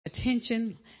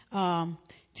attention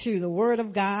to the Word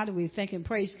of God. We thank and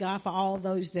praise God for all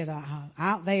those that are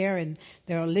out there and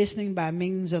they are listening by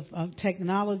means of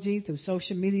technology through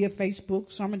social media,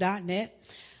 Facebook, sermon.net,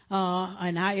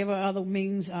 and however other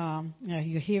means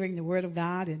you're hearing the Word of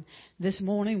God. And this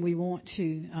morning we want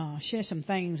to share some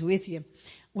things with you.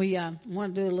 We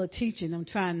want to do a little teaching. I'm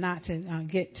trying not to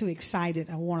get too excited.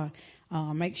 I want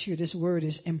to make sure this Word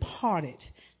is imparted.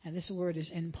 And this Word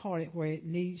is imparted where it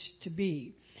needs to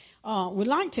be. We'd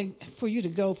like for you to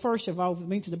go, first of all, with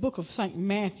me to the book of St.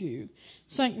 Matthew.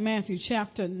 St. Matthew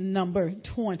chapter number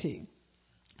 20.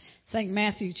 St.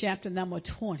 Matthew chapter number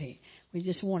 20. We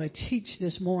just want to teach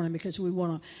this morning because we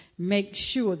want to make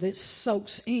sure that it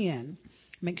soaks in.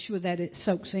 Make sure that it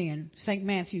soaks in. St.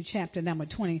 Matthew chapter number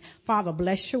 20. Father,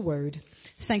 bless your word.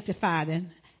 Sanctify it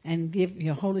and give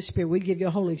your Holy Spirit. We give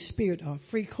your Holy Spirit a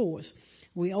free course.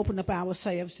 We open up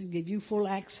ourselves to give you full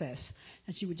access,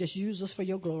 that you would just use us for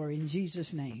your glory. In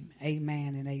Jesus' name,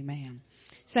 amen and amen.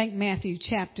 St. Matthew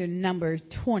chapter number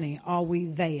 20. Are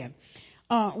we there?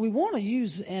 We want to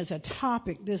use as a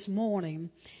topic this morning,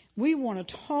 we want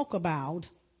to talk about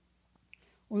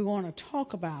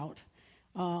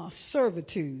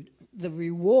servitude, the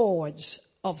rewards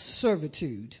of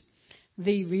servitude.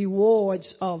 The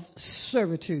rewards of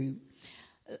servitude.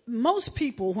 Most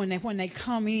people, when they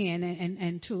come in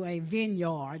and to a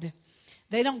vineyard,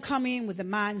 they don't come in with the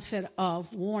mindset of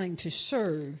wanting to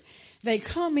serve. They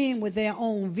come in with their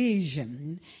own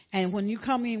vision. And when you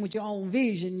come in with your own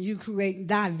vision, you create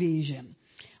division.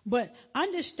 But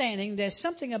understanding there's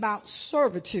something about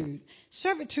servitude.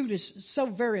 Servitude is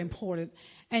so very important.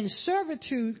 And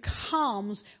servitude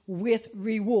comes with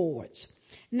rewards.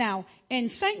 Now, in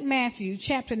St. Matthew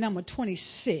chapter number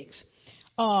 26,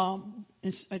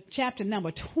 chapter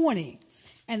number 20,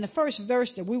 and the first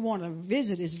verse that we want to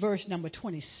visit is verse number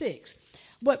 26.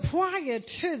 But prior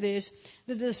to this,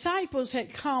 the disciples had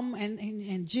come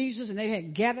and Jesus, and they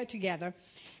had gathered together,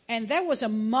 and there was a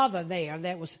mother there.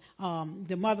 That was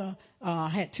the mother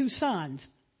had two sons.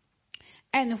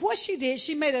 And what she did,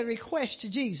 she made a request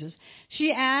to Jesus.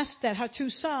 She asked that her two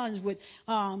sons would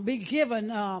be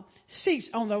given seats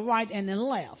on the right and the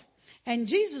left. And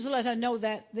Jesus let her know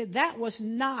that was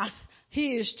not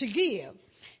his to give.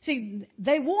 See,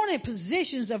 they wanted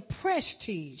positions of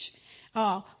prestige.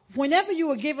 Whenever you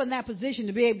were given that position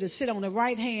to be able to sit on the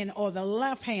right hand or the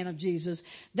left hand of Jesus,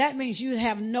 that means you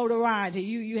have notoriety.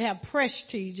 You have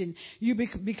prestige and you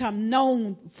become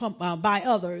known by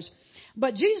others.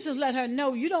 But Jesus let her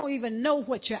know you don't even know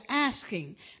what you're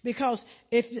asking, because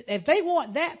if they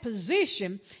want that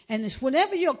position, and it's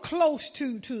whenever you're close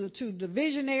to the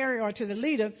visionary or to the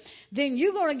leader, then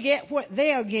you're going to get what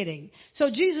they're getting. So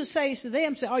Jesus says to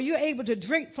them, "Are you able to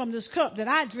drink from this cup that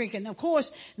I drink?" And of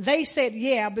course they said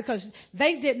yeah, because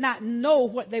they did not know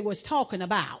what they was talking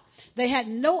about. They had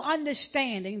no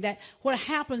understanding that what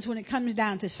happens when it comes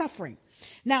down to suffering.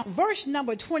 Now, verse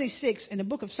number 26 in the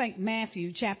book of St.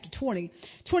 Matthew, chapter 20,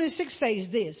 26 says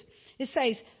this. It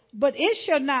says, "But it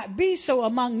shall not be so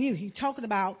among you." He's talking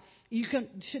about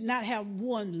should not have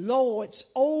one lords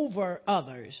over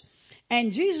others.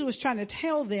 And Jesus was trying to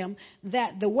tell them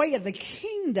that the way of the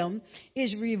kingdom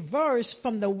is reversed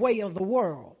from the way of the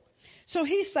world. So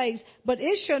he says, "But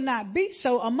it shall not be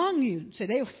so among you." So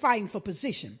they were fighting for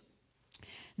position.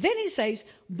 Then he says,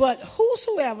 "But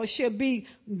whosoever shall be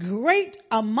great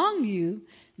among you,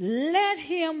 let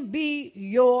him be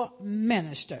your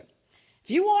minister."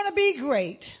 If you want to be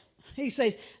great, he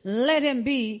says, let him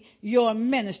be your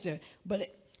minister. But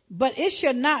it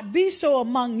shall not be so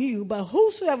among you, but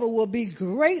whosoever will be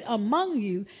great among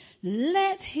you,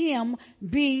 let him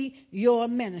be your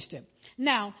minister.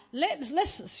 Now,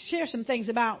 let's share some things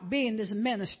about being this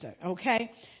minister,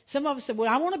 okay? Some of us say,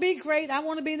 "Well, I want to be great. I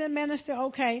want to be the minister."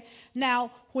 Okay.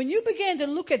 Now, when you begin to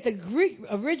look at the Greek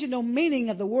original meaning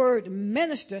of the word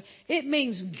minister, it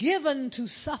means given to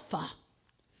suffer.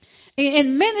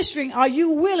 In ministering, are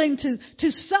you willing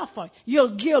to suffer?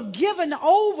 You're given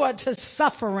over to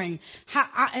suffering.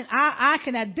 I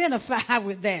can identify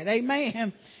with that.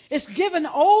 Amen. It's given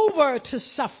over to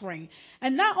suffering.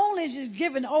 And not only is it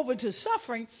given over to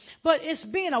suffering, but it's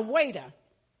being a waiter.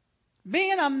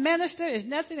 Being a minister is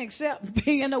nothing except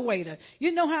being a waiter.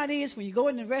 You know how it is when you go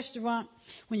in a restaurant.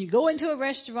 When you go into a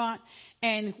restaurant,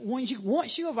 and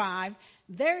once you arrive,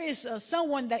 there is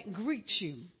someone that greets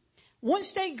you.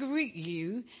 Once they greet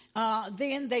you,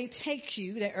 then they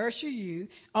usher you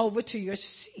over to your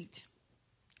seat.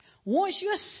 Once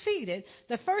you're seated,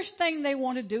 the first thing they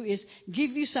want to do is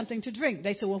give you something to drink.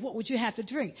 They say, "Well, what would you have to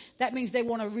drink?" That means they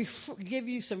want to give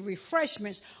you some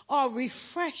refreshments or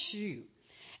refresh you.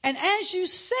 And as you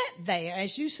sit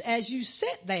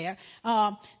there,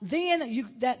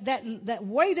 then that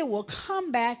waiter will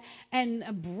come back and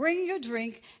bring your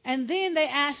drink, and then they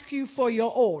ask you for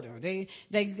your order.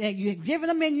 You've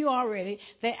given a menu already.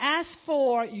 They ask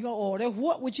for your order.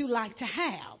 What would you like to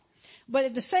have? But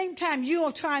at the same time, you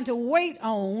are trying to wait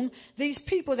on these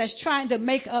people that's trying to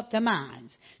make up their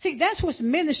minds. See, that's what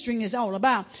ministering is all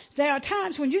about. There are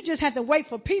times when you just have to wait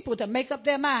for people to make up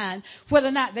their mind whether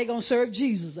or not they're going to serve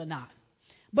Jesus or not.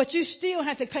 But you still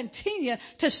have to continue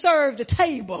to serve the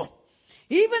table.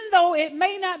 Even though it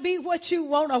may not be what you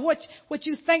want or what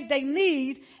you think they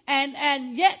need,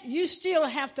 and yet you still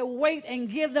have to wait and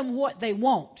give them what they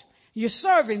want. You're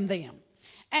serving them.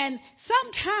 And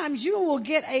sometimes you will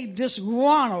get a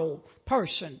disgruntled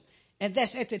person and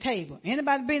that's at the table.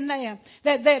 Anybody been there?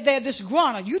 They're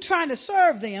disgruntled. You're trying to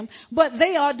serve them, but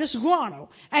they are disgruntled.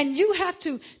 And you have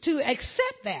to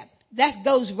accept that. That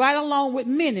goes right along with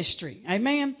ministry.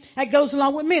 Amen? That goes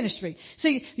along with ministry.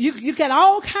 See, you got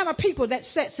all kind of people that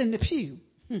sits in the pew.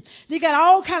 You got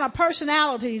all kind of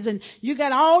personalities, and you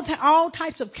got all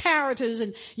types of characters,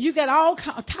 and you got all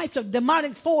types of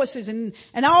demonic forces and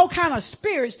all kind of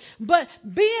spirits. But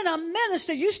being a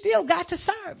minister, you still got to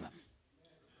serve them.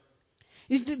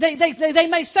 They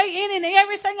may say any and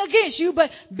everything against you, but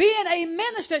being a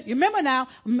minister, you remember now,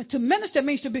 to minister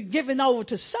means to be given over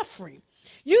to suffering.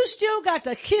 You still got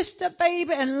to kiss the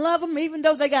baby and love them, even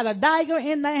though they got a dagger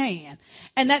in their hand,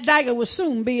 and that dagger will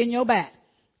soon be in your back.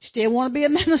 Still want to be a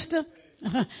minister?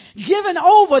 Given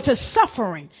over to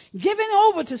suffering. Giving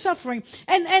over to suffering.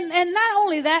 And not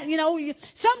only that,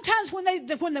 sometimes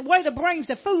when the waiter brings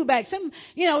the food back,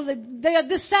 they are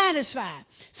dissatisfied.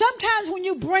 Sometimes when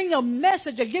you bring a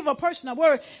message or give a person a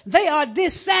word, they are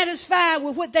dissatisfied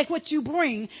with what you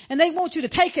bring, and they want you to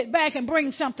take it back and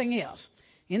bring something else.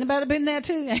 Anybody been there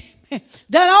too?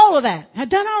 Done all of that. I've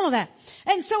done all of that.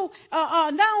 And so,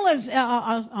 not only is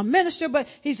a minister, but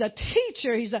he's a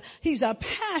teacher, he's a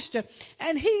pastor,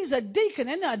 and he's a deacon.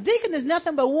 And a deacon is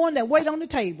nothing but one that wait on the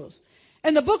tables.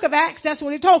 In the book of Acts, that's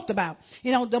what he talked about.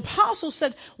 The apostle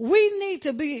said we need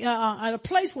to be at a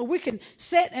place where we can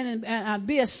sit and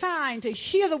be assigned to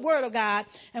hear the word of God,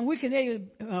 and we can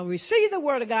receive the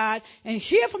word of God and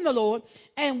hear from the Lord,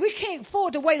 and we can't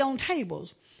afford to wait on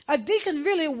tables. A deacon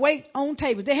really wait on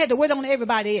tables. They had to wait on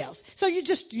everybody else. So you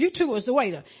two as the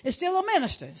waiter. It's still a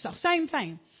minister. So same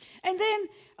thing. And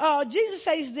then Jesus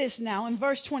says this now in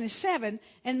verse 27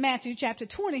 in Matthew chapter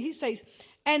 20. He says,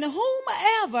 and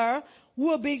whomever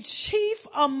will be chief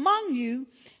among you,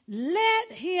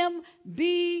 let him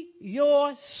be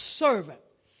your servant.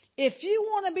 If you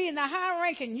want to be in the high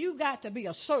ranking, you got to be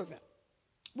a servant.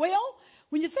 Well,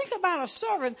 when you think about a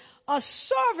servant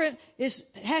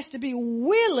has to be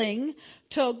willing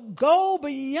to go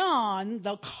beyond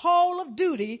the call of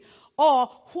duty or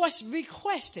what's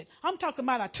requested. I'm talking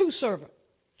about a true servant.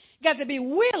 Got to be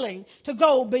willing to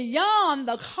go beyond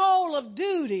the call of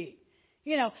duty.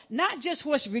 Not just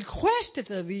what's requested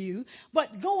of you,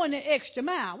 but going the extra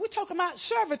mile. We're talking about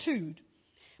servitude.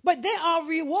 But there are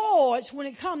rewards when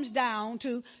it comes down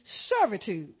to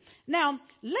servitude. Now,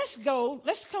 let's go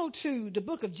to the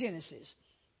book of Genesis.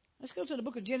 Let's go to the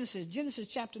book of Genesis, Genesis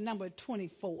chapter number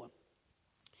 24.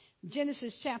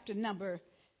 Genesis chapter number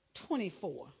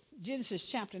 24. Genesis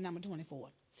chapter number 24.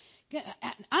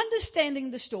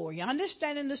 Understanding the story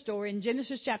in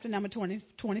Genesis chapter number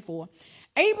 24.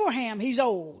 Abraham, he's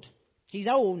old. He's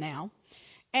old now.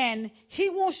 And he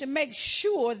wants to make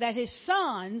sure that his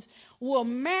sons will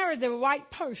marry the right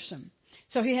person.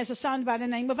 So he has a son by the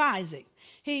name of Isaac.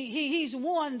 He's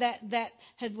one that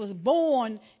was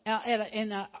born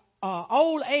in an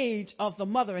old age of the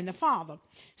mother and the father.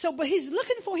 So, but he's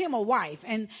looking for him a wife,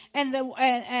 and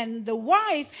the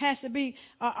wife has to be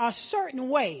a certain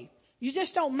way. You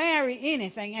just don't marry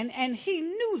anything, and he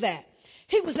knew that.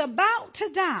 He was about to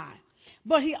die,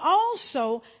 but he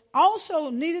also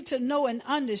needed to know and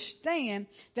understand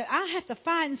that I have to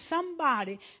find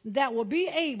somebody that will be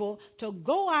able to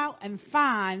go out and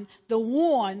find the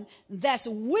one that's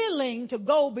willing to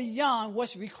go beyond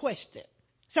what's requested.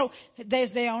 So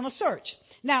they're on a search.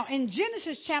 Now, in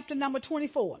Genesis chapter number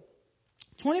 24,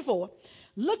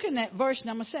 looking at verse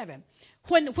number 7,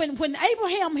 when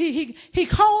Abraham, he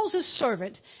calls his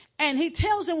servant and he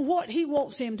tells him what he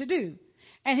wants him to do.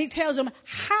 And he tells him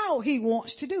how he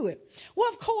wants to do it.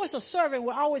 Well, of course, a servant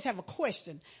will always have a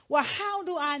question. Well, how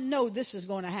do I know this is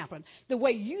going to happen the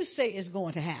way you say it's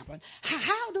going to happen?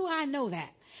 How do I know that?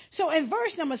 So in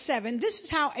verse number 7, this is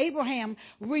how Abraham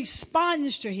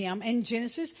responds to him in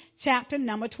Genesis chapter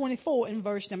number 24 in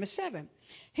verse number 7.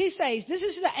 He says, this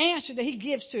is the answer that he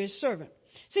gives to his servant.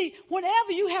 See,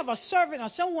 whenever you have a servant or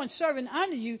someone serving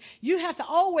under you, you have to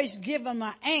always give them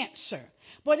an answer.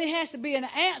 But it has to be an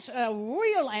answer, a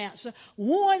real answer,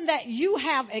 one that you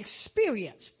have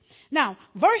experienced. Now,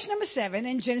 verse number 7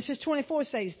 in Genesis 24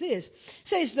 says this.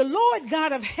 Says, the Lord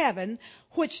God of heaven,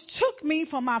 which took me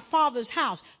from my father's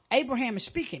house. Abraham is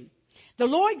speaking. The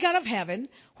Lord God of heaven,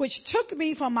 which took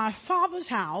me from my father's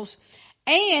house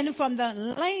and from the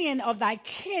land of thy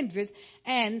kindred,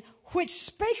 and which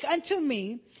spake unto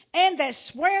me, and that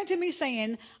sware unto me,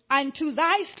 saying, unto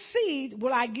thy seed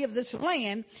will I give this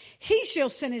land. He shall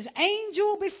send his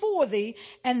angel before thee,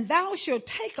 and thou shalt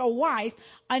take a wife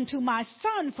unto my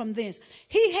son from thence.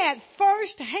 He had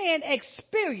first-hand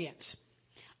experience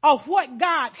of what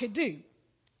God could do.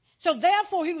 So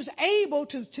therefore, he was able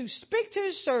to speak to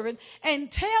his servant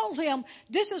and tell him,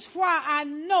 this is why I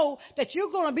know that you're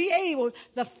going to be able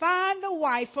to find the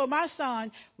wife for my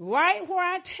son right where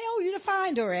I tell you to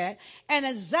find her at, and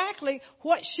exactly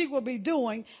what she will be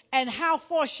doing and how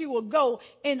far she will go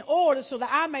in order so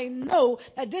that I may know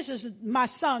that this is my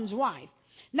son's wife.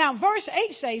 Now, verse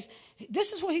 8 says,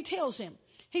 this is what he tells him.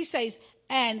 He says,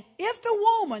 and if the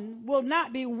woman will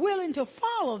not be willing to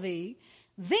follow thee,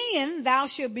 then thou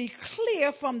shalt be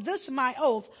clear from this my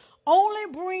oath.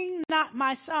 Only bring not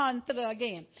my son thither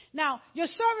again. Now, your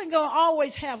servant going to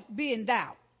always be in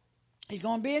doubt. He's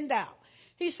going to be in doubt.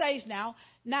 He says now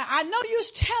I know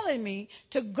you're telling me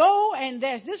to go, and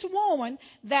there's this woman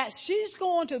that she's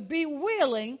going to be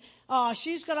willing.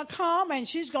 She's going to come and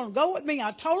she's going to go with me,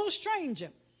 a total stranger.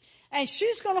 And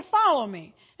she's going to follow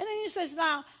me. And then he says,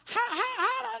 now, how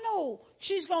do I know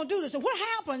she's going to do this? And what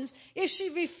happens if she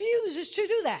refuses to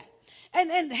do that?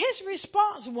 And his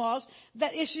response was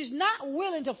that if she's not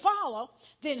willing to follow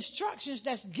the instructions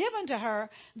that's given to her,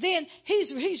 then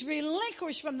he's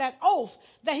relinquished from that oath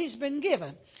that he's been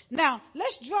given. Now,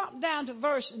 let's drop down to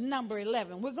verse number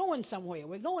 11. We're going somewhere.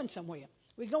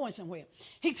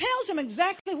 He tells him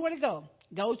exactly where to go.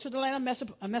 Go to the land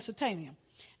of Mesopotamia.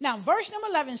 Now, verse number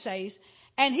 11 says,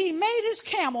 and he made his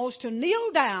camels to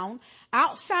kneel down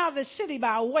outside of the city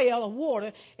by a well of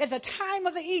water at the time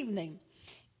of the evening,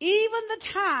 even the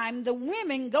time the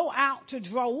women go out to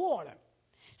draw water.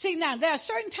 See, now, there are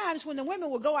certain times when the women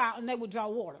will go out and they will draw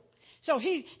water. So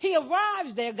he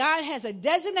arrives there. God has a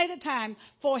designated time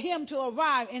for him to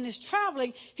arrive. In his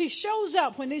traveling, he shows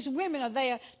up when these women are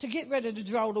there to get ready to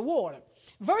draw the water.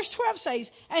 Verse 12 says,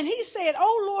 and he said,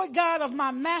 O Lord God of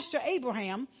my master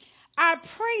Abraham, I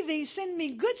pray thee send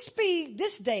me good speed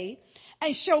this day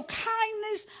and show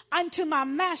kindness unto my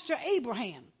master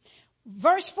Abraham.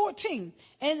 Verse 14,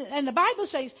 and the Bible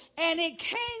says, and it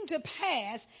came to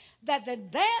pass that the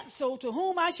damsel to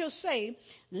whom I shall say,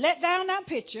 let down thy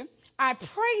pitcher, I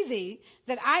pray thee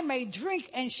that I may drink.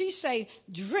 And she say,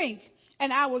 drink,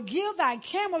 and I will give thy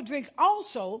camel drink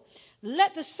also.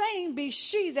 Let the same be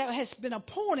she that has been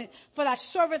appointed for thy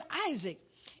servant Isaac.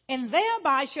 And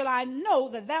thereby shall I know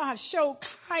that thou hast showed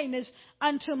kindness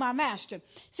unto my master.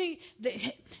 See,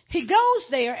 he goes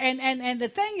there, and the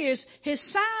thing is, his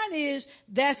sign is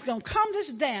that's going to come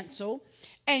this damsel,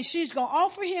 and she's going to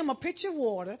offer him a pitcher of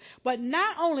water. But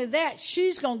not only that,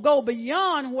 she's going to go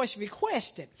beyond what's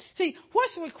requested. See,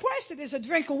 what's requested is a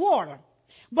drink of water.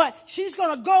 But she's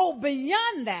going to go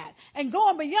beyond that. And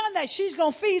going beyond that, she's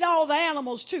going to feed all the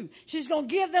animals too. She's going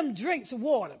to give them drinks of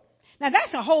water. Now,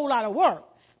 that's a whole lot of work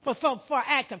for an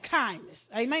act of kindness.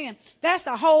 Amen. That's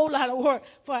a whole lot of work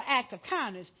for an act of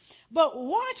kindness. But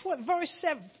watch what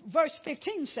verse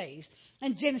 15 says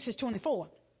in Genesis 24.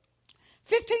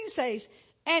 15 says,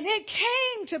 and it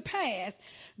came to pass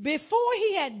before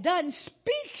he had done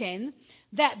speaking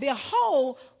that,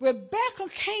 behold, Rebekah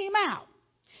came out.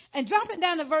 And dropping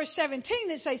down to verse 17,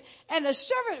 it says, and the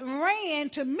servant ran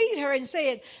to meet her and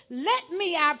said, let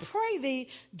me, I pray thee,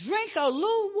 drink a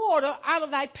little water out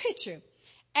of thy pitcher.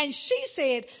 And she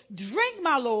said, drink,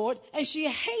 my lord. And she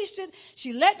hasted,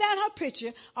 she let down her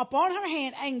pitcher upon her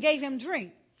hand and gave him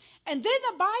drink. And then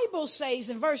the Bible says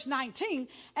in verse 19,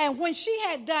 and when she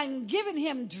had done giving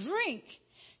him drink,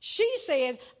 she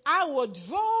said, I will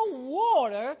draw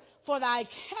water for thy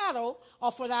cattle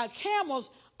or for thy camels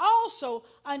also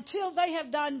until they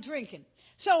have done drinking.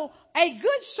 So a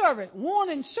good servant, one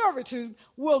in servitude,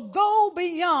 will go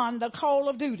beyond the call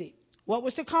of duty. What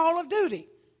was the call of duty?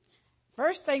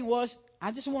 First thing was,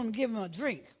 I just want to give them a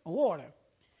drink of water.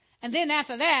 And then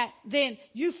after that, then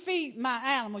you feed my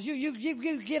animals. You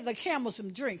give the camels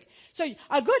some drink. So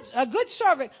a good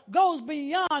servant goes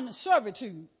beyond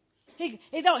servitude.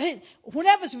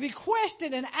 Whenever it's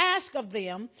requested and asked of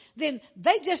them, then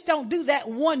they just don't do that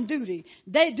one duty.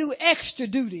 They do extra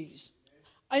duties.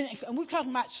 and we're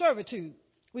talking about servitude.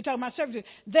 We're talking about servitude.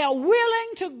 They're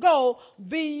willing to go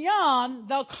beyond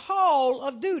the call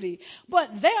of duty. But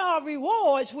there are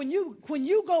rewards when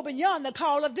you go beyond the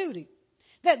call of duty.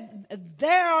 That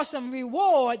there are some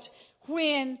rewards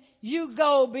when you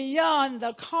go beyond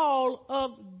the call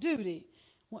of duty.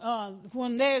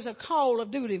 When there's a call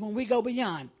of duty, when we go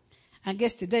beyond. I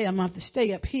guess today I'm going to have to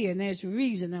stay up here, and there's a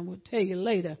reason I will tell you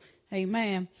later.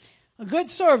 Amen. A good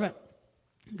servant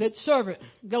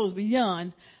goes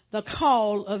beyond the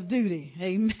call of duty.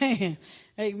 Amen.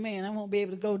 Amen. I won't be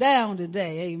able to go down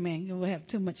today. Amen. We'll have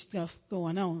too much stuff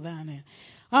going on down there.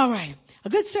 All right. A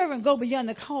good servant go beyond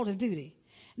the call of duty.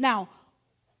 Now,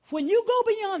 when you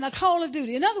go beyond the call of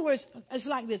duty, in other words, it's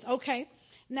like this. Okay.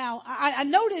 Now, I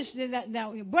noticed that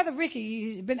now Brother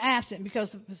Ricky, he's been absent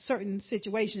because of certain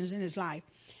situations in his life.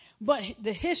 But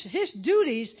his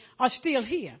duties are still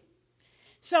here.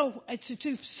 So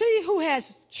to see who has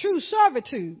true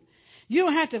servitude, you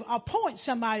don't have to appoint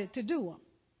somebody to do them.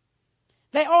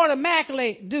 They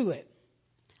automatically do it.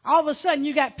 All of a sudden,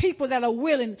 you got people that are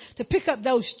willing to pick up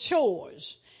those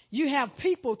chores. You have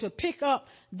people to pick up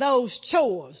those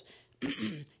chores.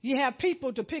 You have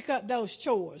people to pick up those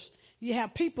chores. You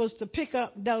have people to pick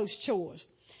up those chores.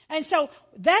 And so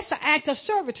that's an act of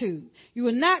servitude. You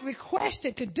were not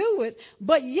requested to do it,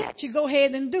 but yet you go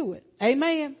ahead and do it.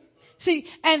 Amen. See,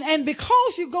 and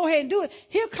because you go ahead and do it,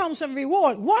 here comes some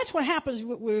reward. Watch what happens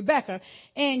with Rebecca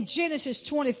in Genesis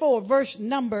 24, verse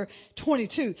number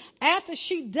 22. After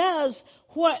she does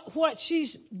what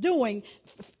she's doing,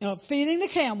 feeding the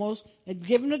camels, and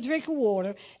giving them a drink of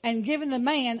water, and giving the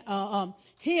man, a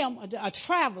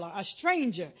traveler, a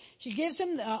stranger, she gives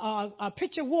him a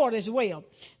pitcher of water as well.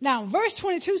 Now, verse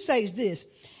 22 says this,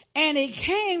 and it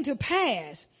came to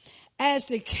pass, as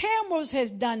the camels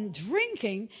had done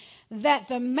drinking, that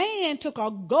the man took a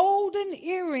golden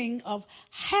earring of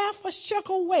half a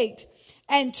shekel weight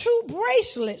and 2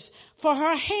 bracelets for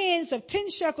her hands of 10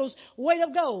 shekels weight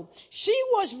of gold. She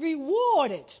was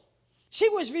rewarded. She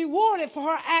was rewarded for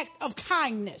her act of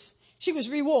kindness. She was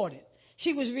rewarded.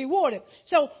 She was rewarded.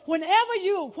 So whenever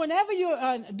you're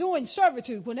doing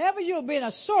servitude, whenever you're being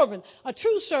a servant, a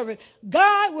true servant,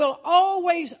 God will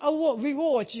always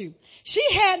reward you. She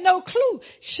had no clue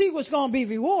she was going to be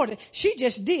rewarded. She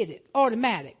just did it.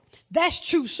 Automatic. That's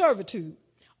true servitude.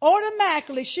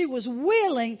 Automatically, she was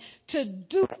willing to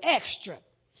do extra.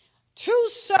 True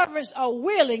servants are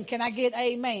willing. Can I get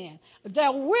amen?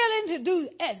 They're willing to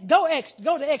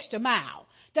go the extra mile.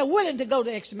 They're willing to go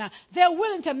the extra mile. They're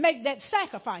willing to make that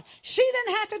sacrifice. She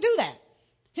didn't have to do that.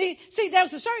 See, there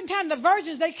was a certain time the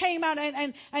virgins, they came out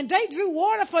and they drew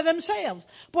water for themselves.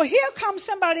 But here comes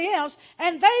somebody else,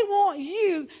 and they want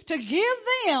you to give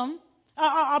them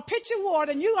a pitcher of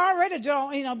water, and you already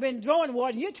been drawing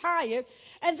water, and you're tired.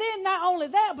 And then not only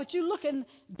that, but you look and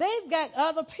they've got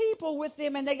other people with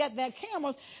them, and they got their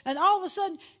camels, and all of a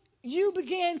sudden you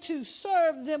begin to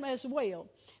serve them as well.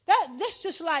 That's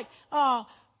just like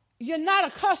you're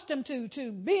not accustomed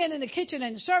to being in the kitchen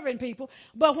and serving people,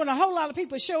 but when a whole lot of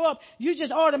people show up, you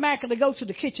just automatically go to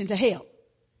the kitchen to help.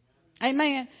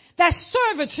 Amen. That's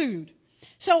servitude.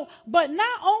 So, but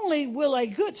not only will a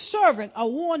good servant,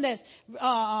 or one that's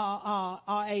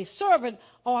a servant,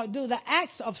 or do the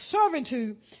acts of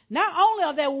servitude, not only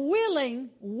are they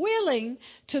willing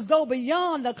to go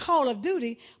beyond the call of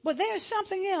duty, but there's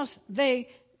something else they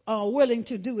are willing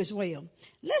to do as well.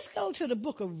 Let's go to the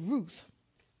book of Ruth.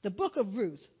 The book of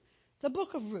Ruth. The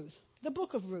book of Ruth. The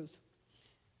book of Ruth.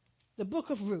 The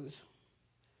book of Ruth.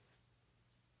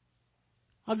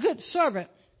 A good servant,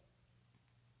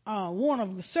 one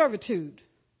of servitude,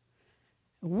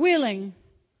 willing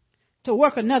to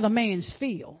work another man's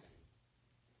field.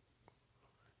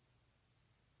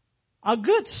 A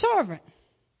good servant.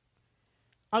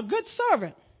 A good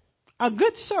servant. A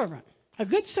good servant. A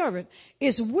good servant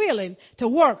is willing to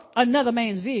work another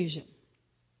man's vision.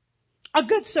 A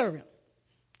good servant.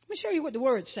 Let me show you what the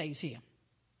word says here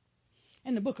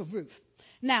in the book of Ruth.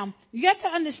 Now, you have to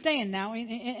understand now,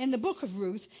 in the book of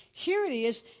Ruth, here it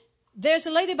is. There's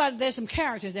some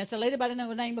characters. There's a lady by the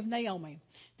name of Naomi.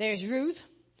 There's Ruth,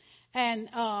 and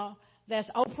there's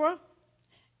Oprah,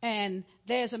 and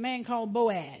there's a man called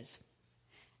Boaz.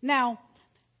 Now,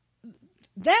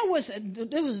 it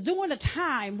was during a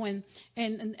time when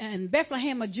in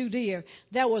Bethlehem of Judea,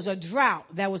 there was a drought.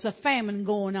 There was a famine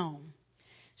going on.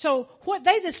 So what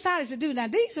they decided to do, now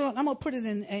I'm going to put it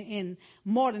in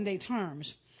modern day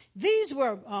terms. These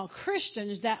were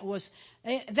Christians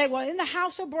they were in the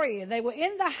house of bread. They were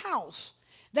in the house.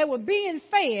 They were being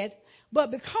fed,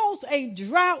 but because a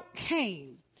drought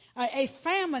came, a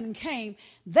famine came,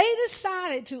 they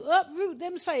decided to uproot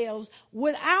themselves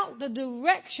without the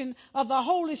direction of the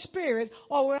Holy Spirit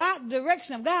or without the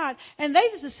direction of God, and they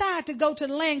just decided to go to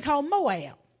the land called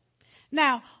Moab.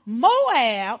 Now,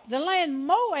 Moab, the land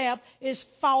Moab, is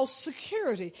false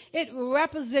security. It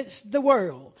represents the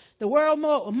world. The world,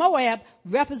 Moab,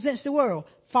 represents the world.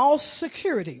 False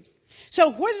security.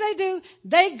 So what do?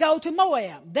 They go to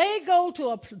Moab. They go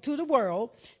to the world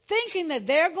thinking that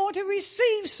they're going to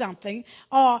receive something.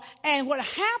 And what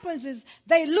happens is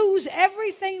they lose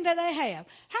everything that they have.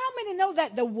 How many know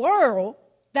that the world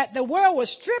will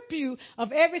strip you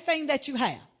of everything that you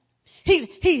have? He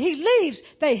leaves.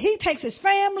 He takes his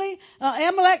family.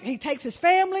 Amalek. He takes his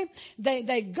family.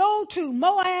 They go to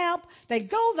Moab. They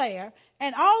go there.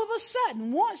 And all of a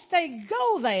sudden, once they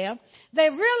go there,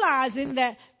 they're realizing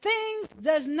that things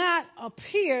does not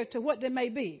appear to what they may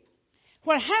be.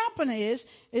 What happened is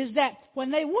that when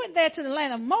they went there to the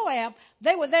land of Moab,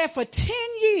 they were there for 10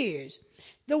 years.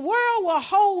 The world will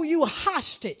hold you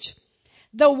hostage.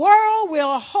 The world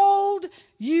will hold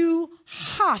you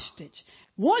hostage.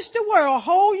 Once the world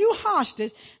hold you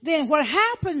hostage, then what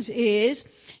happens is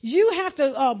you have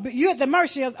to, you're at the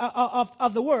mercy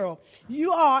of the world.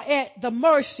 You are at the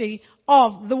mercy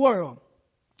of the world.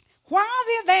 While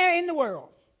they're there in the world,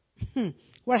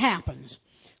 what happens?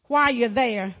 While you're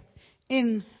there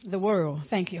in the world,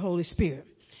 thank you, Holy Spirit.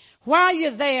 While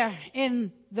you're there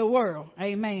in the world,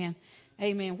 amen,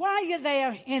 amen. While you're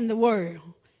there in the world,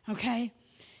 okay,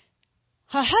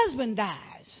 her husband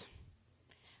dies.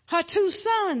 Her 2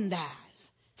 sons dies.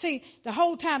 See, the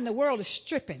whole time the world is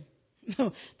stripping.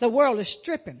 The world is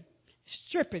stripping,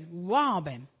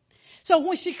 robbing. So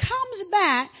when she comes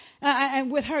back, and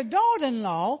with her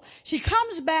daughter-in-law, they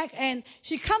come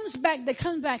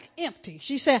back empty.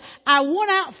 She said, I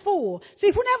went out full.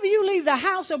 See, whenever you leave the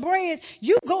house of bread,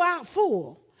 you go out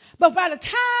full. But by the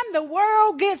time the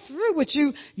world gets through with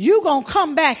you, you're going to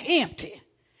come back empty.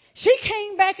 She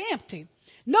came back empty.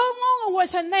 No longer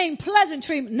was her name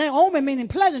Pleasantry, Naomi meaning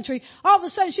pleasantry. All of a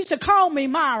sudden she said, call me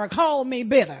Myra, call me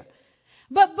bitter.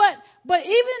 But even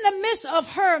in the midst of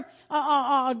her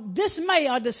dismay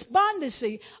or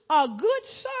despondency, a good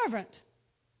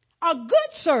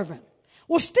servant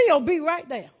will still be right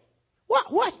there.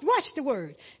 Watch the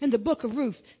word in the book of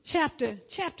Ruth, chapter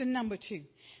number 2.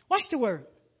 Watch the word,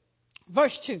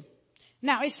 verse 2.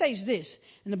 Now it says this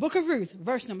in the book of Ruth,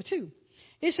 verse number 2.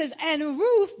 It says, and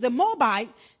Ruth the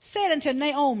Moabite said unto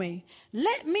Naomi,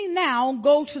 let me now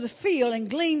go to the field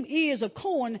and glean ears of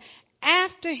corn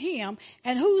after him,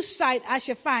 in whose sight I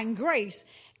shall find grace.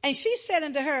 And she said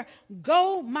unto her,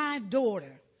 go, my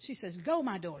daughter. She says, go,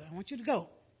 my daughter. I want you to go.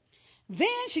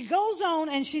 Then she goes on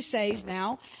and she says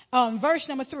now, verse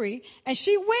number 3, and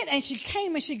she went and she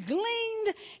came and she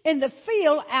gleaned in the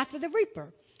field after the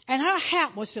reaper. And her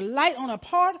hap was to light on a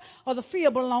part of the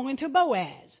field belonging to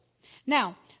Boaz.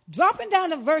 Now, dropping down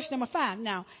to verse number 5.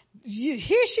 Now,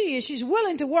 here she is. She's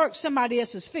willing to work somebody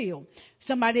else's field,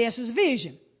 somebody else's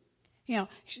vision. You know,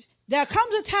 there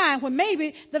comes a time when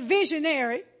maybe the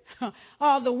visionary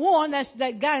or the one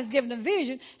that God has given the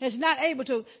vision is not able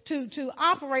to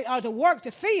operate or to work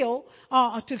the field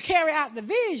or to carry out the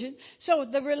vision. So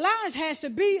the reliance has to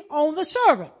be on the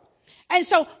servant. And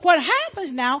so what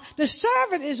happens now, the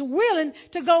servant is willing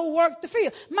to go work the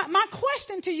field. My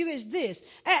question to you is this.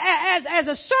 As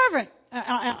a servant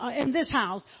in this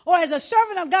house, or as a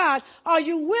servant of God, are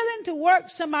you willing to work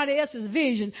somebody else's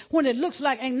vision when it looks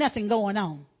like ain't nothing going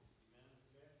on?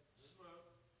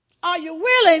 Are you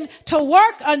willing to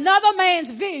work another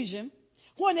man's vision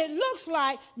when it looks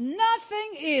like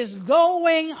nothing is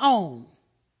going on?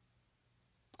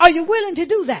 Are you willing to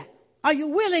do that? Are you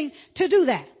willing to do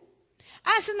that?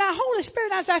 I said, now, Holy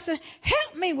Spirit, I said,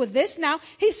 help me with this. Now,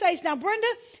 he says, now, Brenda,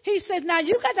 he says, now,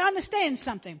 you got to understand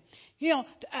something. You know,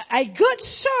 a good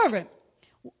servant,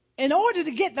 in order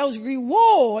to get those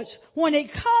rewards, when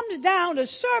it comes down to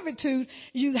servitude,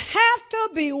 you have to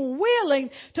be willing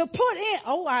to put in,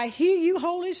 oh, I hear you,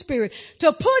 Holy Spirit,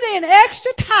 to put in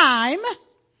extra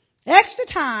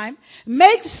time,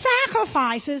 make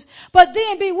sacrifices, but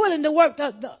then be willing to work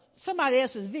somebody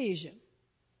else's vision.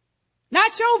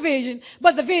 Not your vision,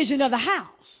 but the vision of the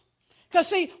house. Because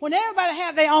see, when everybody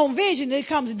have their own vision, it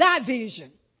comes thy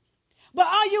vision. But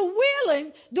are you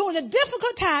willing, during the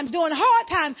difficult times, during hard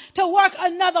times, to work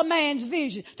another man's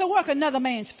vision, to work another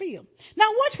man's field?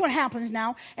 Now watch what happens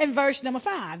now in verse number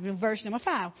 5. In verse number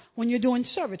 5, when you're doing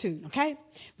servitude, okay?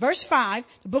 Verse 5,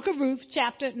 the book of Ruth,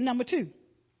 chapter number 2.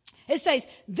 It says,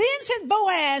 then said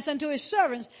Boaz unto his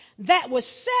servants that was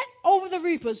set over the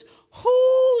reapers,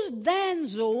 whose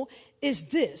damsel is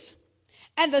this?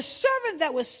 And the servant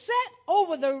that was set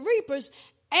over the reapers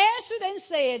answered and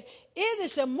said, it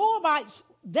is the Moabite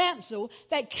damsel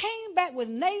that came back with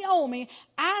Naomi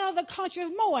out of the country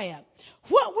of Moab.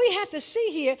 What we have to see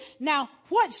here, now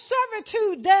what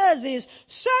servitude does is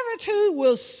servitude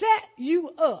will set you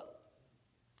up.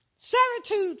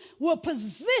 Servitude will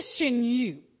position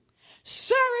you.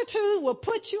 Servitude will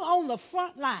put you on the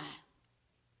front line.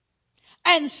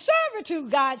 And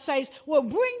servitude, God says, will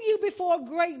bring you before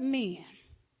great men.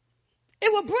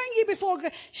 It will bring you before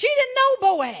great. She didn't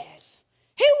know Boaz.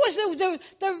 He was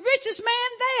the richest man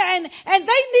there, and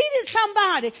they needed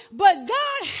somebody. But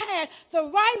God had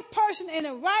the right person in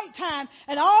the right time,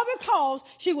 and all because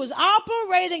she was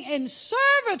operating in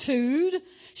servitude.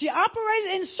 She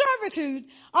operated in servitude.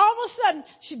 All of a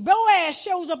sudden, Boaz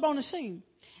shows up on the scene,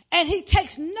 and he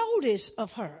takes notice of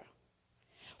her.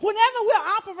 Whenever we're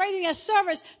operating as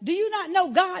servants, do you not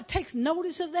know God takes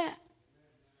notice of that?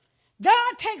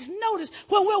 God takes notice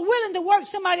when we're willing to work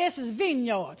somebody else's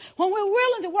vineyard, when we're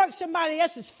willing to work somebody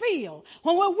else's field,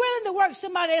 when we're willing to work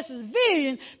somebody else's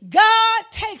vision. God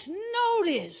takes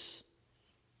notice.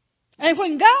 And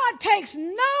when God takes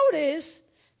notice,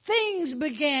 things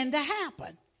begin to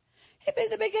happen. He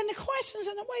begin to question,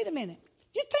 and wait a minute.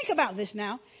 You think about this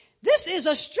now. This is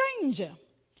a stranger.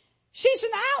 She's an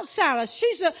outsider.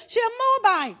 She's a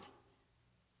Moabite.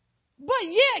 But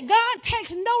yet God takes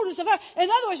notice of her. In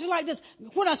other words, it's like this.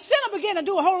 When a sinner begins to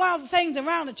do a whole lot of things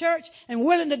around the church and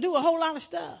willing to do a whole lot of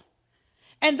stuff,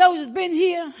 and those that's been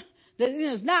here that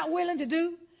is not willing to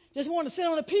do, just want to sit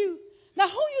on a pew. Now,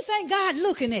 who you think God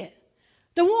looking at?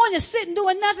 The one that's sitting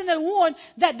doing nothing, the one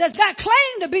that does not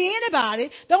claim to be anybody,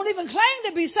 don't even claim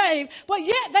to be saved, but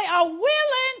yet they are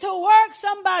willing to work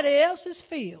somebody else's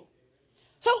field.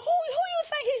 So who you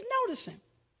think he's noticing?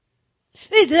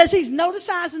 He's noticing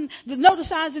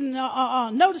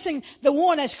the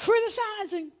one that's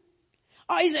criticizing?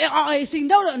 Or is he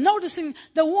noticing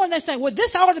the one that's saying, well,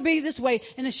 this ought to be this way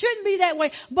and it shouldn't be that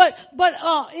way? But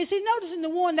is he noticing the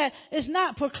one that is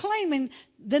not proclaiming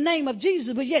the name of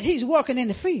Jesus, but yet he's working in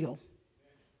the field?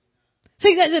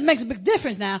 See, that makes a big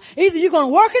difference now. Either you're going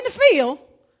to work in the field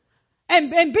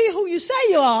and be who you say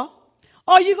you are,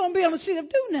 or you're going to be able to sit up and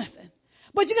do nothing.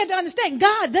 But you got to understand,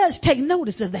 God does take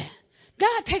notice of that.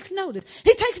 God takes notice.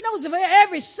 He takes notice of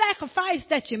every sacrifice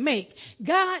that you make.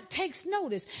 God takes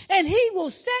notice. And he will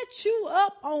set you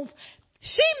up on.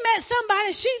 She met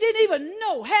somebody she didn't even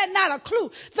know, had not a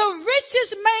clue. The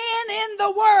richest man in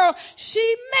the world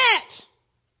she met.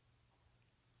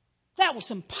 That was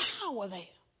some power there.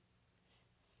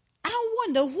 I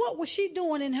wonder what was she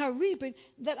doing in her reaping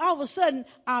that all of a sudden,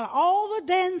 out of all the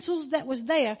damsels that was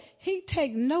there, he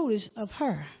take notice of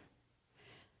her.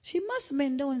 She must have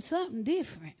been doing something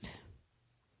different.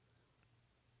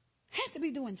 Had to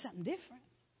be doing something different.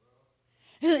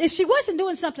 If she wasn't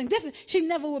doing something different, she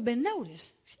never would have been noticed.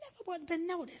 She never would have been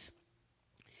noticed.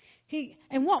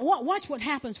 Watch what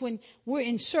happens when we're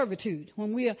in servitude.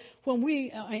 When we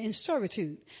are in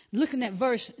servitude. Looking at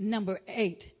verse number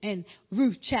 8 in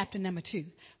Ruth chapter number 2.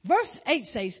 Verse 8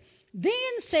 says, Then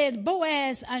said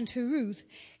Boaz unto Ruth,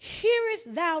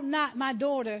 Hearest thou not, my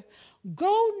daughter?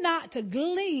 Go not to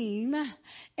glean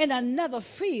in another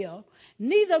field,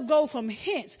 neither go from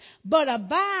hence, but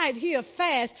abide here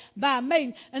fast by a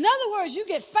maiden. In other words, you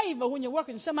get favor when you're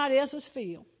working in somebody else's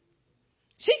field.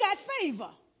 She got favor.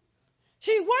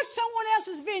 She worked someone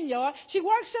else's vineyard. She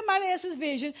worked somebody else's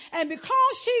vision. And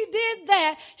because she did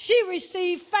that, she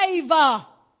received favor.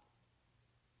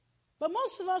 But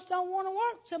most of us don't want to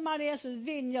work somebody else's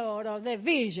vineyard or their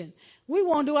vision. We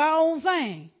want to do our own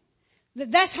thing.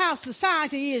 That's how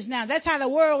society is now. That's how the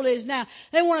world is now.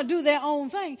 They want to do their own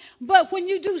thing. But when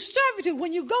you do servitude,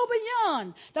 when you go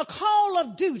beyond the call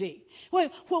of duty, when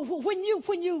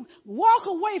you walk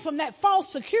away from that false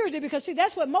security, because see,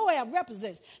 that's what Moab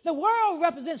represents. The world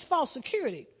represents false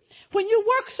security. When you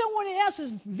work someone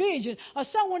else's vision or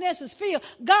someone else's field,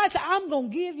 God said, I'm going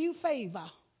to give you favor.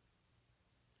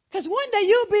 Because one day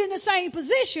you'll be in the same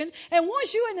position, and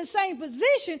once you're in the same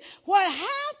position, what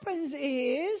happens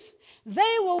is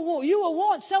you will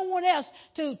want someone else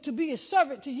to be a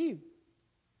servant to you.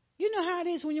 You know how it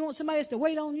is when you want somebody else to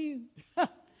wait on you.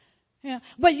 Yeah.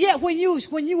 But yet when you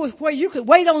was where you could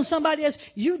wait on somebody else,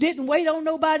 you didn't wait on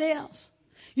nobody else.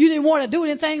 You didn't want to do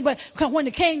anything, but when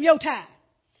it came your time.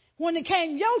 When it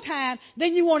came your time,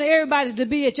 then you wanted everybody to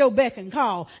be at your beck and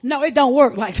call. No, it don't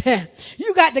work like that.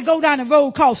 You got to go down the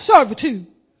road called servitude.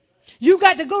 You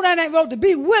got to go down that road to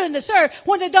be willing to serve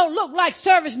when it don't look like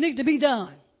service needs to be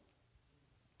done.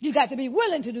 You got to be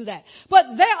willing to do that.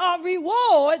 But there are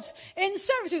rewards in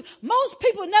servitude. Most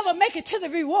people never make it to the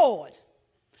reward.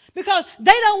 because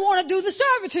they don't want to do the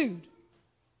servitude.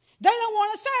 They don't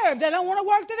want to serve. They don't want to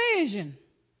work the vision.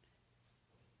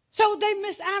 So they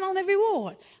miss out on the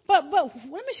reward. But let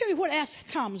me show you what else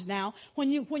comes now when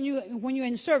you're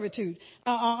in servitude,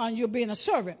 you're being a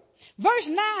servant. Verse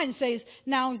 9 says,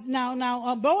 now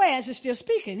Boaz is still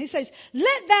speaking. He says,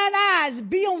 let thine eyes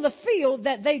be on the field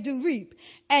that they do reap,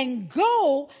 and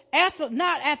go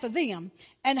not after them.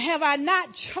 And have I not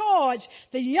charged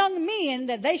the young men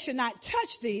that they should not touch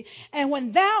thee? And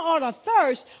when thou art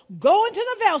athirst, go into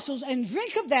the vessels and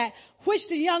drink of that which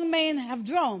the young men have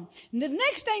drawn. And the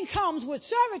next thing comes with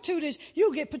servitude is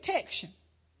you get protection.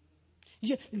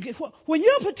 When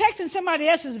you're protecting somebody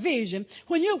else's vision,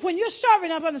 when you're serving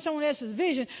up under someone else's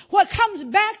vision, what comes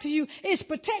back to you is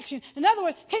protection. In other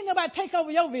words, can't nobody take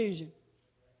over your vision.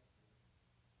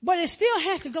 But it still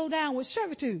has to go down with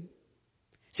servitude.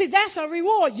 See, that's a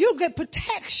reward. You get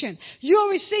protection. You'll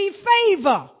receive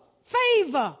favor.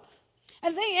 Favor.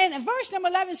 And verse number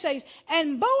 11 says,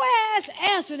 and Boaz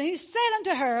answered, and he said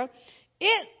unto her,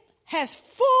 it has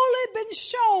fully been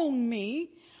shown me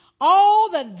all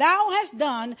that thou hast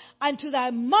done unto thy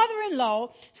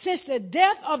mother-in-law since the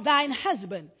death of thine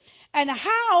husband, and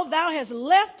how thou hast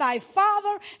left thy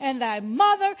father and thy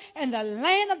mother and the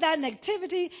land of thy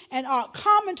nativity, and art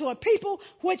come into a people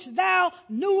which thou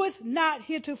knewest not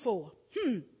heretofore.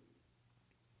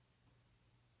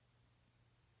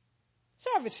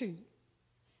 Servitude.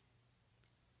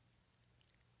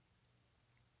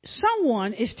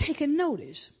 Someone is taking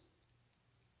notice.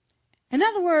 In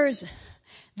other words,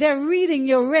 they're reading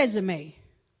your resume.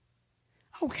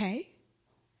 Okay.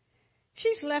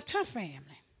 She's left her family.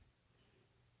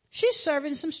 She's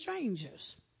serving some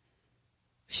strangers.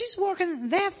 She's working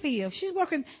their field. She's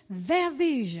working their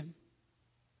vision.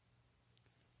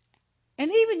 And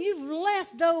even you've left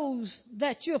those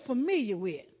that you're familiar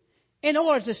with in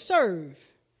order to serve.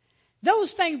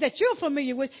 Those things that you're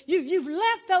familiar with, you've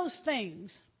left those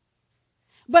things.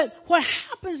 But what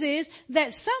happens is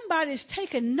that somebody's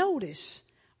taking notice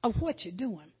of what you're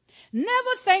doing. Never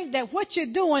think that what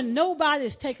you're doing,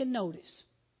 nobody's taking notice.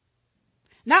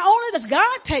 Not only does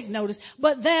God take notice,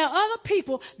 but there are other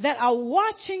people that are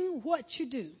watching what you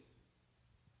do.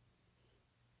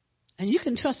 And you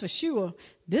can trust for sure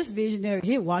this visionary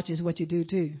here watches what you do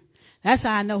too. That's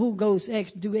how I know who goes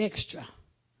do extra.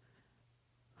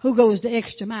 Who goes the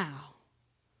extra mile.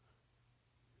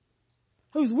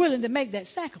 Who's willing to make that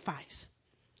sacrifice.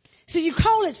 So you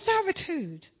call it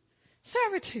servitude.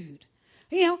 Servitude.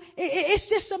 You know, it's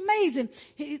just amazing.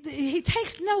 He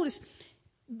takes notice.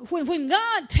 When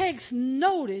God takes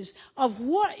notice of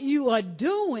what you are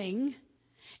doing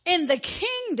in the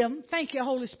kingdom, thank you,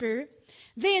 Holy Spirit,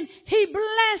 then he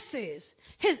blesses.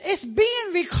 It's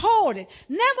being recorded.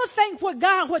 Never think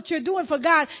what you're doing for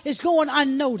God is going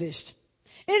unnoticed.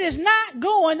 It is not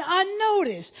going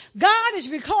unnoticed. God is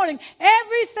recording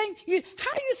everything.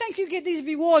 How do you think you get these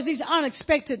rewards, these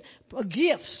unexpected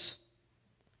gifts?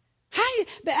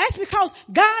 That's because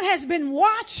God has been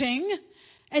watching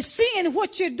and seeing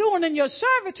what you're doing in your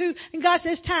servitude, and God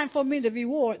says, it's time for me to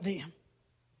reward them.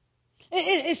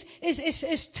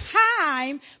 It's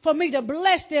time for me to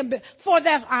bless them for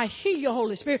that. I hear you,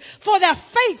 Holy Spirit, for their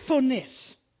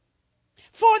faithfulness,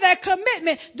 for their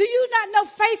commitment. Do you not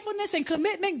know faithfulness and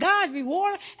commitment, God's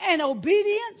reward, and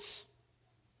obedience?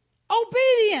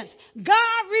 Obedience.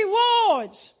 God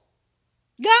rewards.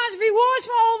 God's rewards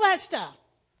for all that stuff.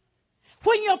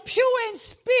 When you're pure in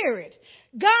spirit,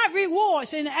 God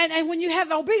rewards. And when you have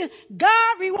obedience,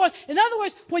 God rewards. In other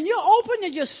words, when you're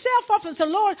opening yourself up and say,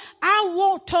 Lord, I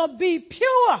want to be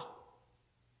pure.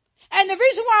 And the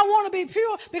reason why I want to be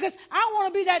pure, because I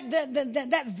want to be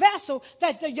that vessel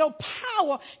that your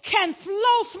power can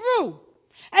flow through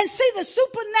and see the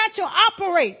supernatural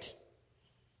operate.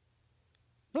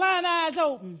 Blind eyes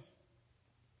open.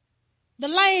 The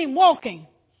lame walking.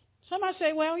 Somebody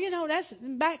say, well, you know, that's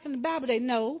back in the Bible. They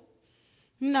know.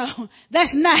 No, that's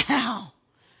now.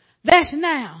 That's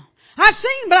now. I've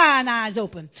seen blind eyes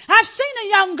open. I've seen a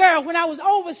young girl when I was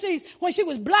overseas, when she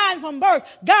was blind from birth.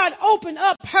 God opened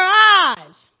up her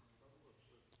eyes.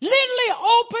 Literally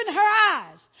opened her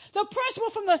eyes. The principal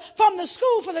from the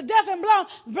school for the deaf and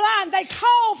blind, they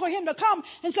called for him to come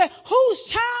and say, whose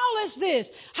child is this?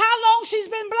 How long she's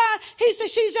been blind? He said,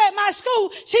 she's at my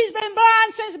school. She's been blind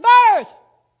since birth.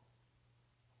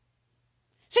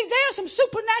 See, there are some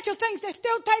supernatural things that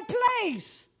still take place.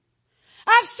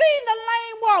 I've seen the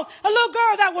lame walk. A little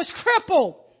girl that was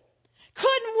crippled.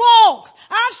 Couldn't walk.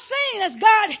 I've seen as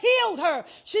God healed her.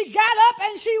 She got up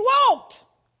and she walked.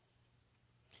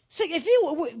 See,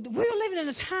 we're living in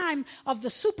a time of the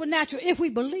supernatural if we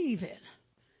believe it.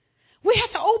 We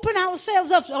have to open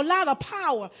ourselves up to allow the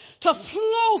power to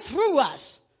flow through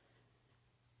us.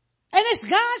 And it's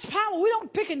God's power. We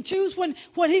don't pick and choose when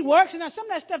he works. And some of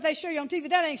that stuff they show you on TV,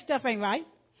 that ain't right.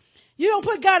 You don't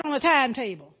put God on a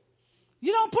timetable.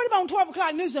 You don't put him on 12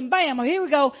 o'clock news and bam, here we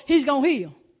go, he's going to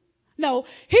heal. No,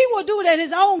 he will do it at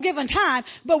his own given time,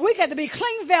 but we got to be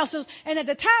clean vessels, and at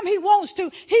the time he wants to,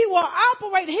 he will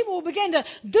operate, he will begin to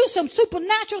do some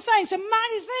supernatural things, some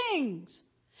mighty things.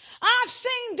 I've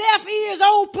seen deaf ears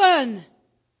open.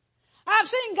 I've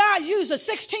seen God use a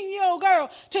 16-year-old girl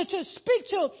to speak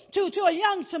to a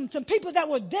young, some people that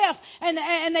were deaf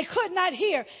and they could not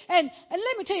hear. And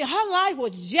let me tell you, her life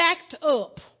was jacked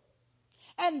up.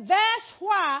 And that's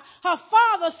why her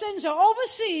father sends her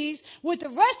overseas with the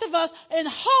rest of us in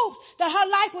hopes that her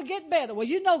life would get better. Well,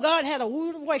 you know God had a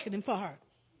rude awakening for her.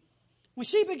 When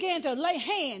she began to lay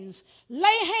hands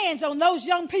on those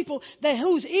young people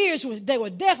whose ears they were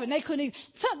deaf and they couldn't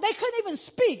even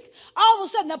speak. All of a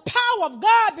sudden, the power of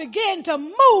God began to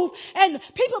move, and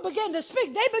people began to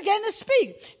speak. They began to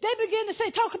speak. They began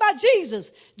to talk about Jesus,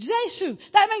 Jesus.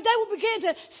 That means they would begin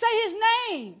to say His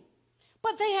name.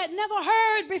 But they had never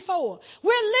heard before.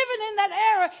 We're living in that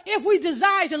era if we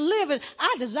desire to live it.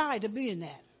 I desire to be in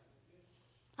that.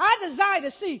 I desire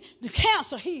to see the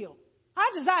cancer healed.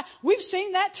 We've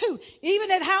seen that too, even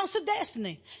at House of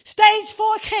Destiny. Stage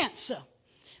 4 cancer.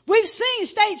 We've seen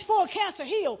stage 4 cancer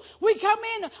healed. We come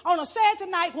in on a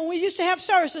Saturday night when we used to have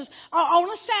services on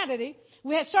a Saturday.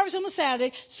 We had service on a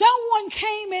Saturday. Someone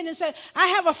came in and said, I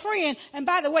have a friend. And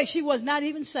by the way, she was not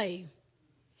even saved.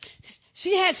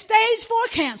 She had stage 4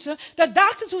 cancer. The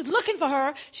doctors was looking for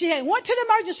her. She had went to the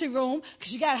emergency room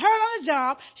because she got hurt on the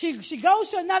job. She goes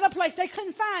to another place. They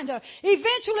couldn't find her.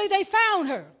 Eventually, they found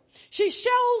her. She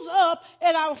shows up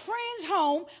at our friend's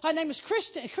home. Her name is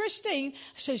Christine.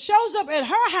 She shows up at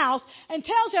her house and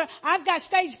tells her, I've got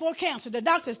stage 4 cancer. The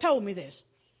doctors told me this.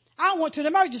 I went to the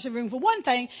emergency room for one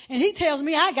thing, and he tells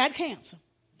me I got cancer.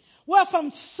 Well,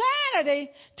 from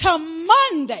Saturday to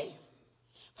Monday,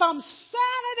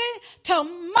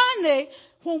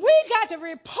 when we got the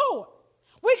report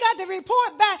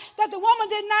back that the woman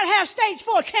did not have stage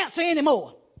 4 cancer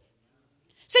anymore.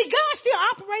 See, God's still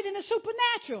operating in the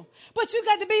supernatural. But you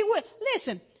got to be with.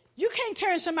 Listen, you can't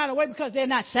turn somebody away because they're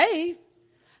not saved.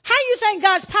 How you think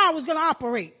God's power is going to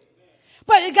operate?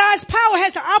 But God's power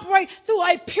has to operate through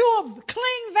a pure,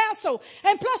 clean vessel.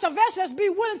 And plus a vessel has to be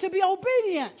willing to be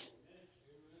obedient.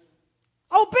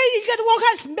 Obedient, you got to walk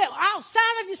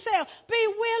outside of yourself. Be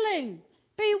willing.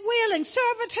 Be willing.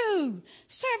 Servitude.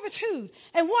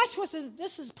 And watch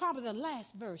this is probably the last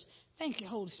verse. Thank you,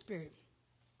 Holy Spirit.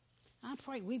 I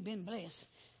pray we've been blessed.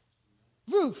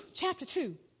 Ruth, chapter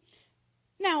 2.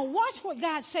 Now, watch what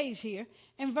God says here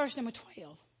in verse number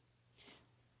 12.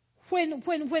 When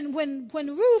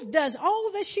Ruth does all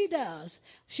that she does,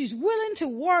 she's willing to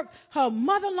work her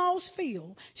mother-in-law's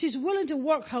field. She's willing to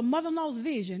work her mother-in-law's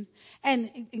vision.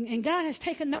 And God has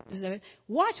taken notice of it.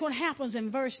 Watch what happens in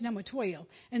verse number 12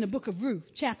 in the book of Ruth,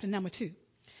 chapter number 2.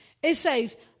 It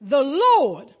says, the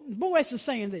Lord, Boaz is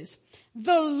saying this,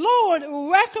 the Lord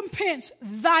recompense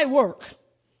thy work.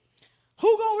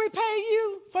 Who going to repay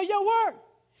you for your work?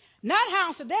 Not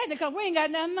House of Destiny, because we ain't got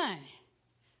enough money.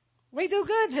 We do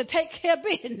good to take care of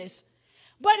business.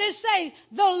 But it says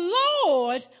the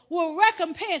Lord will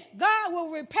recompense. God will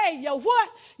repay your what?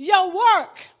 Your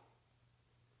work.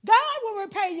 God will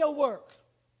repay your work.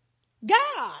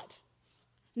 God.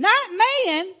 Not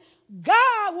man.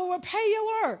 God will repay your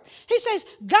work. He says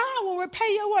God will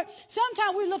repay your work.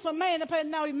 Sometimes we look for man to pay.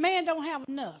 No, man don't have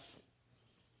enough.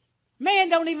 Man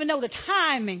don't even know the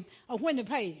timing of when to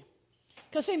pay you.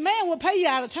 Because see, man will pay you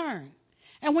out of turn.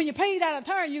 And when you pay it out of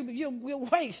turn, you're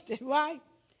wasted, right?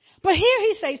 But here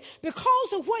he says,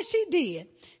 because of what she did,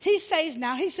 he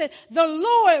said, the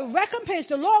Lord recompense,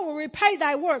 the Lord will repay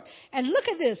thy work. And look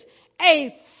at this,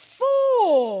 a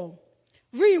full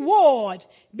reward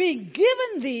be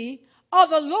given thee of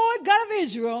the Lord God of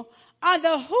Israel,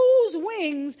 under whose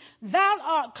wings thou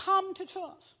art come to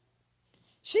trust.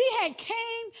 She had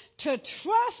came to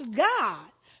trust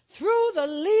God through the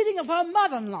leading of her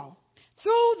mother-in-law,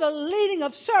 through the leading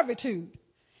of servitude.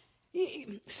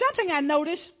 Something I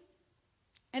noticed,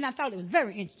 and I thought it was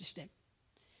very interesting.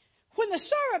 When the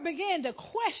servant began to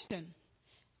question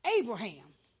Abraham,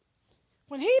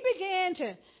 when he began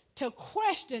to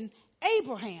question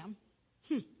Abraham,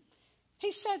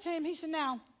 he said to him, he said,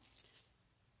 now,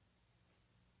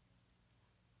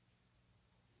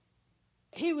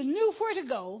 he knew where to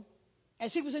go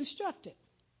as he was instructed.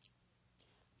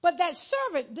 But that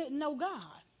servant didn't know God.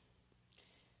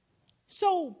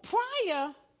 So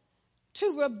prior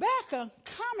to Rebekah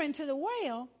coming to the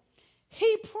well,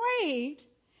 He prayed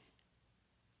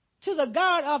to the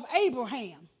God of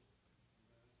Abraham.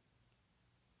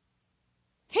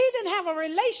 He didn't have a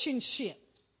relationship,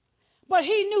 but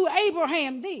he knew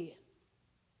Abraham did.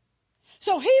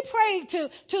 So he prayed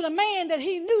to the man that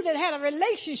he knew that had a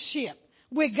relationship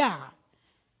with God,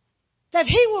 that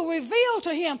he would reveal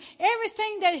to him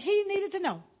everything that he needed to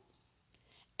know.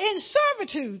 In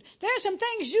servitude, there are some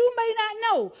things you may not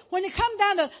know. When it comes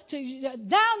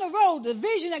down the road, the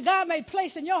vision that God may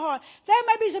place in your heart, there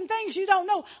may be some things you don't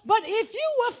know. But if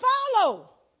you will follow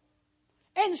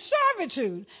in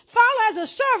servitude, follow as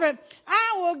a servant,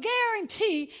 I will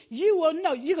guarantee you will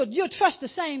know. You'll trust the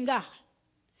same God.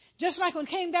 Just like when it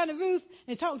came down to Ruth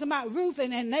and talked about Ruth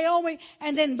and Naomi,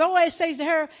 and then Boaz says to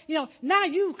her, now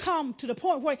you've come to the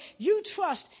point where you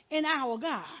trust in our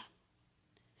God.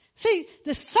 See,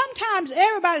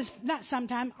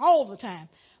 all the time,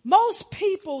 most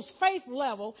people's faith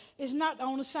level is not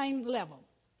on the same level.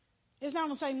 It's not on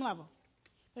the same level.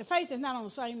 Their faith is not on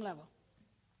the same level.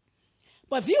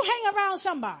 But if you hang around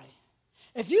somebody,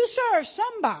 if you serve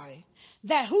somebody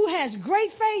who has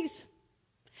great faith,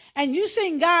 and you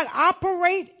seen God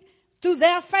operate through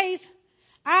their faith,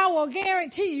 I will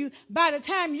guarantee you by the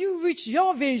time you reach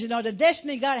your vision or the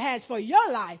destiny God has for your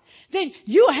life, then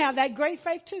you'll have that great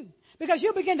faith too. Because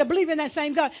you'll begin to believe in that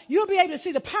same God. You'll be able to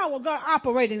see the power of God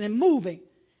operating and moving.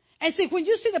 And see, when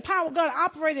you see the power of God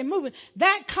operating and moving,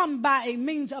 that comes by a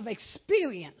means of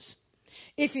experience.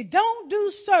 If you don't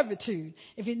do servitude,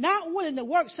 if you're not willing to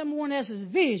work someone else's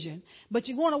vision, but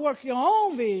you want to work your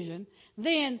own vision,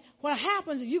 then what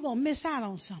happens is you're going to miss out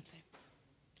on something.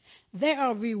 There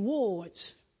are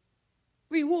rewards.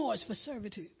 Rewards for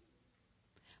servitude.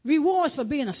 Rewards for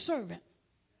being a servant.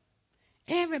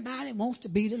 Everybody wants to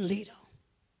be the leader.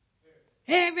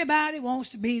 Everybody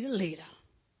wants to be the leader.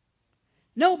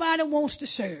 Nobody wants to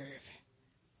serve.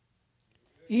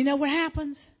 You know what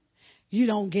happens? You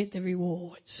don't get the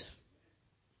rewards.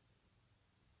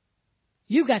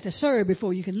 You got to serve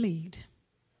before you can lead.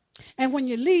 And when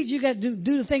you lead, you got to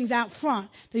do the things out front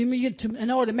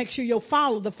in order to make sure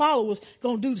the followers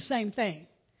going to do the same thing.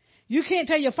 You can't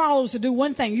tell your followers to do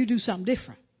one thing, you do something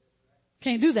different.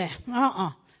 Can't do that.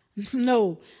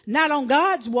 No. Not on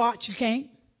God's watch, you can't.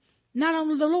 Not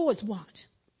on the Lord's watch.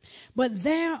 But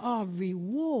there are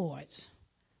rewards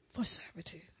for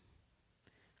servitude,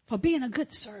 for being a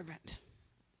good servant.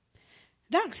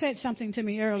 Doc said something to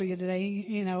me earlier today,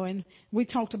 and we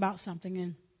talked about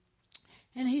something,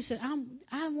 and he said,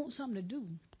 I want something to do.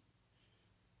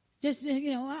 Just,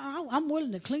 I'm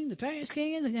willing to clean the trash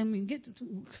cans and get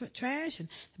the trash and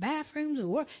the bathrooms and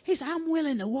work. He said, I'm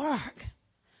willing to work.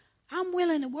 I'm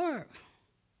willing to work.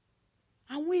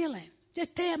 I'm willing.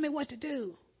 Just tell me what to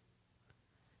do.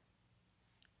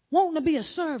 Wanting to be a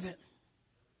servant.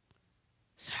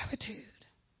 Servitude.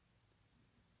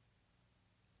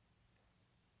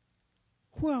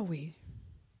 Where are we?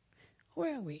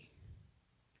 Where are we?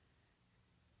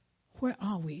 Where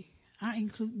are we? I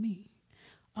include me.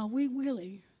 Are we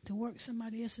willing to work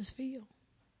somebody else's field?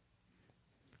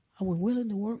 Are we willing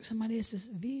to work somebody else's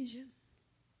vision?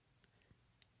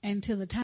 Until the time